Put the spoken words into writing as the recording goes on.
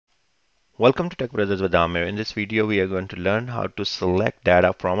Welcome to Tech Brothers with Amir. In this video, we are going to learn how to select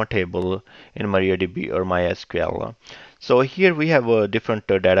data from a table in MariaDB or MySQL. So here we have different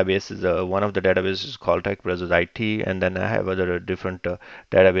databases. One of the databases is called TechBrothersIT, and then I have other different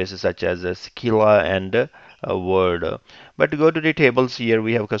databases such as Skilla and Word. But to go to the tables here,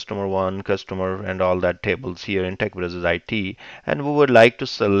 we have customer one, customer, and all that tables here in TechBrothersIT, and we would like to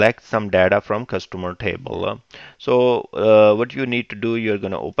select some data from customer table. So what you need to do, you're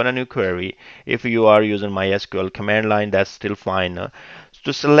going to open a new query. If you are using MySQL command line, that's still fine.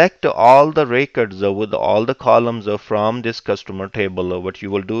 To select all the records with all the columns from this customer table, what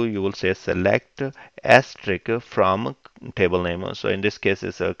you will do, you will say select asterisk from table name. So in this case,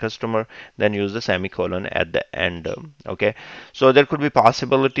 it's a customer, then use the semicolon at the end. Okay, so there could be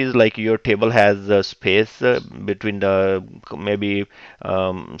possibilities like your table has a space between the maybe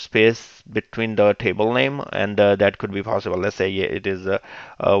space between the table name, and that could be possible. Let's say it is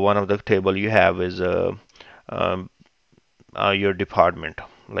one of the table you have is um, your department,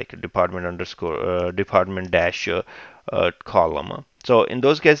 like department underscore department dash column. So in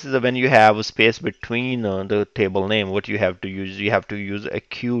those cases, when you have a space between the table name, what you have to use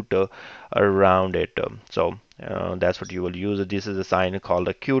acute around it. So that's what you will use. This is a sign called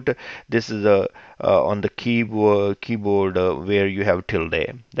acute. This is a on the keyboard where you have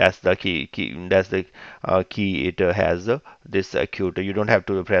tilde. That's the key. That's the key. It has this acute. You don't have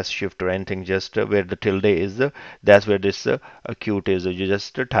to press shift or anything. Just where the tilde is, that's where this acute is. You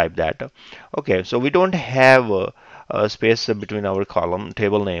just type that. Okay. So we don't have space between our column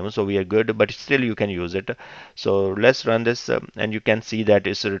table names, so we are good, but still you can use it. So let's run this, and you can see that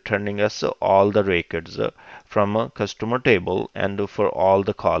it's returning us all the records from a customer table and for all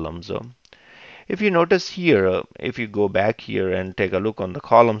the columns. If you notice here, if you go back here and take a look on the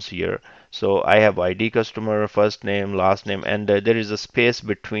columns here, so I have ID customer, first name, last name, and there is a space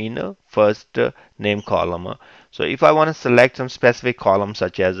between first name column. So if I want to select some specific column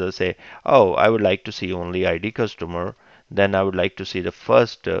such as say, oh, I would like to see only ID customer, then I would like to see the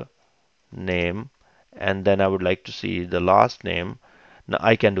first name, and then I would like to see the last name. Now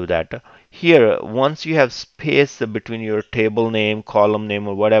I can do that. Here, once you have space between your table name, column name,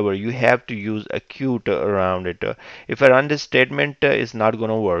 or whatever, you have to use acute around it. If I run this statement, it's not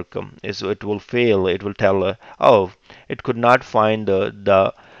going to work. It will fail. It will tell, oh, it could not find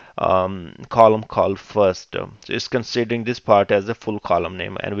the column called first. So it's considering this part as a full column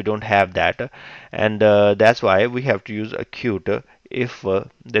name, and we don't have that. And that's why we have to use acute if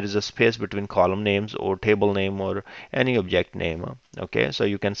there is a space between column names or table name or any object name. Okay, so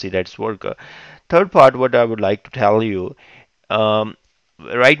you can see that's work. Third part, what I would like to tell you, um,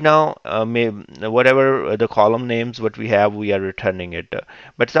 right now, whatever the column names what we have, we are returning it.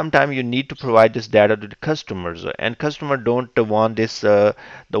 But sometimes you need to provide this data to the customers, and customer don't want this the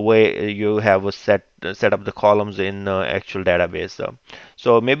way you have set up the columns in actual database.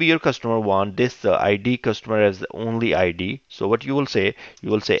 So maybe your customer want this ID customer as only ID. So what you will say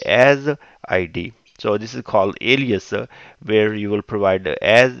as ID. So this is called alias, where you will provide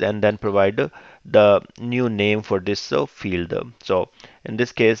as and then provide the new name for this field. So in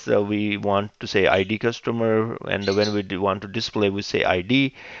this case, we want to say ID customer, and when we want to display, we say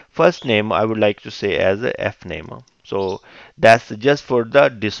ID. First name, I would like to say as a F name. So that's just for the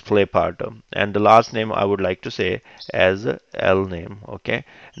display part. And the last name, I would like to say as a L name. Okay.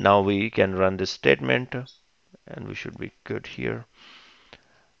 Now we can run this statement, and we should be good here.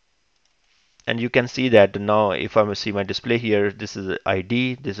 And you can see that now if I see my display here, this is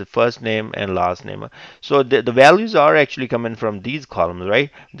ID, this is first name and last name. So the values are actually coming from these columns,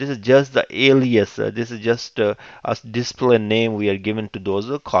 right? This is just the alias. This is just a display name we are given to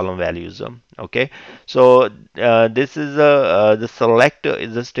those column values. Okay, so this is the select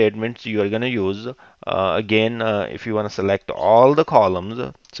is the statements you are going to use. Again, if you want to select all the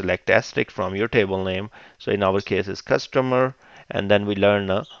columns, select asterisk from your table name. So in our case, is customer, and then we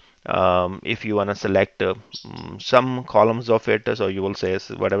learn if you want to select some columns of it, so you will say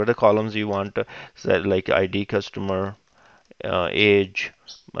whatever the columns you want, like ID customer, age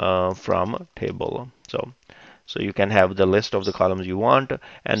from table. So you can have the list of the columns you want,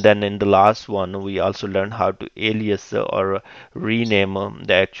 and then in the last one we also learn how to alias or rename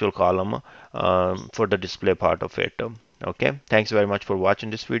the actual column for the display part of it. Okay, thanks very much for watching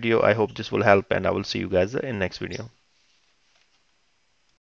this video. I hope this will help, and I will see you guys in next video.